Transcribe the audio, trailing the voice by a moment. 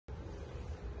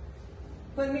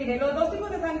Pues mire, los dos tipos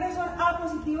de sangre son A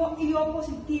positivo y O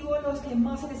positivo, los que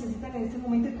más se necesitan en este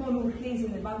momento y con urgencia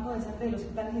en el Banco de Sangre del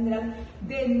Hospital General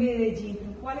de Medellín.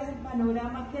 ¿Cuál es el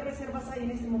panorama? ¿Qué reservas hay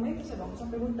en este momento? Se lo vamos a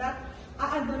preguntar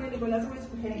a Antonio Nicolás,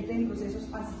 Subgerente de Procesos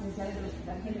Asistenciales del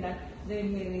Hospital General de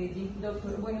Medellín.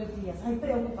 Doctor, buenos días. ¿Hay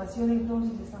preocupación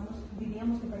entonces?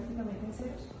 Diríamos que prácticamente en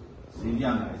ceros. Sí,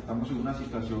 Diana, estamos en una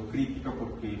situación crítica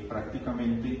porque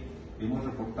prácticamente hemos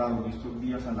reportado en estos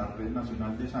días a la Red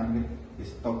Nacional de Sangre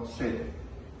stock cero.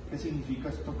 ¿Qué significa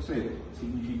stock cero?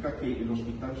 Significa que el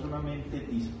hospital solamente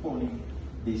dispone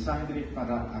de sangre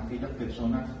para aquellas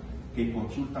personas que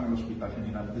consultan al Hospital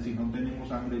General, es decir, no tenemos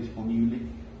sangre disponible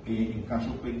en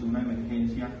caso de una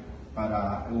emergencia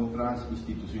para otras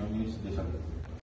instituciones de salud.